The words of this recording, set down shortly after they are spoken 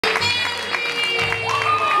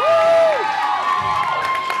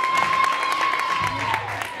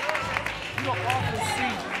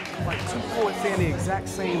exact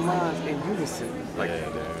same lines in unison. Like, yeah,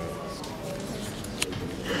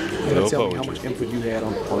 you know, tell me how much input you had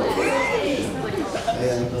on the part.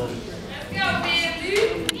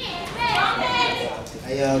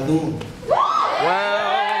 How y'all doing?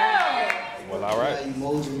 Well, all right.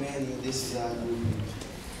 Emoji man, and this is our movie.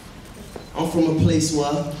 I'm from a place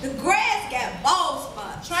where the grass got bald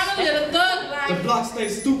spots. Trying to live a thug life. The block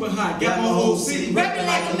stays stupid hot. Got my whole city rapping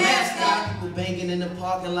like a mascot. People banging in the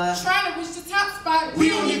parking lot. Trying to reach the top spot. We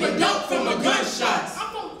don't even duck from the gunshots. I'm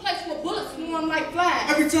from a place where bullets swarm like flies.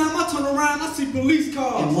 Every time I turn around, I see police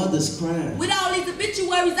cars. And mothers crying. With all these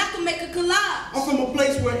obituaries, I can make a collage. I'm from a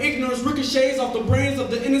place where ignorance ricochets off the brains of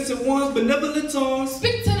the innocent ones, benevolent tongues.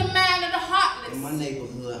 Speak to the man of the heartless. In my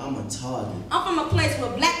neighborhood, I'm a target. I'm from a place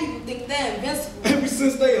where black people think they're invincible. Ever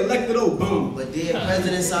since they elected Obama. But dead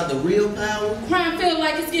presidents are the real power. Crime feels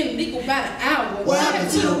like it's getting legal by the hour. What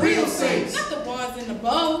happened to the real saints? Not the ones in the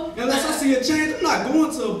bowl. Unless I see a change, I'm not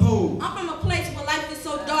going to a poll. I'm from a place where life is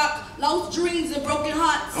so dark, lost dreams and broken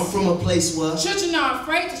hearts. I'm from a place where children are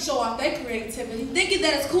afraid to show off their creativity, thinking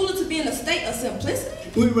that it's cooler to be in a state of simplicity.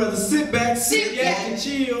 We'd rather sit back, and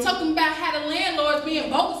chill. Talking about how the landlords being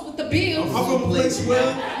bogus with the bills. I'm from a place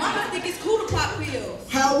where mama think it's cool to pop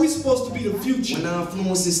pills. How are we supposed to be the future? when our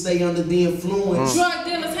influences stay under the influence. Drug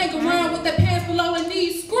dealers hang around with their pants below their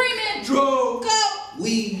knees, screaming, drugs, go.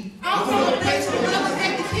 weed. I'm from a place where mothers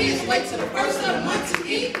make the kids wait till the first of the month to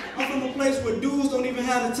eat. I'm from a place where dudes don't even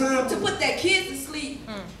have the time to put their kids to sleep.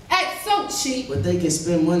 Act so cheap. But they can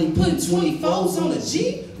spend money putting 24s on a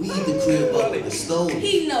Jeep. We eat the crib up with the stove.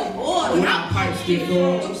 He no water. When our pipes get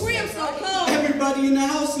full. The crib's so cold. Everybody in the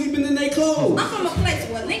house sleeping in their clothes. I'm from a place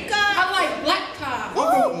where Lincoln. I like black cars.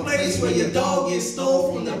 I'm from a place where your dog gets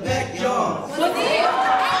stole from the backyard. But then,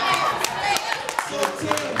 So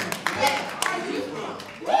tell me.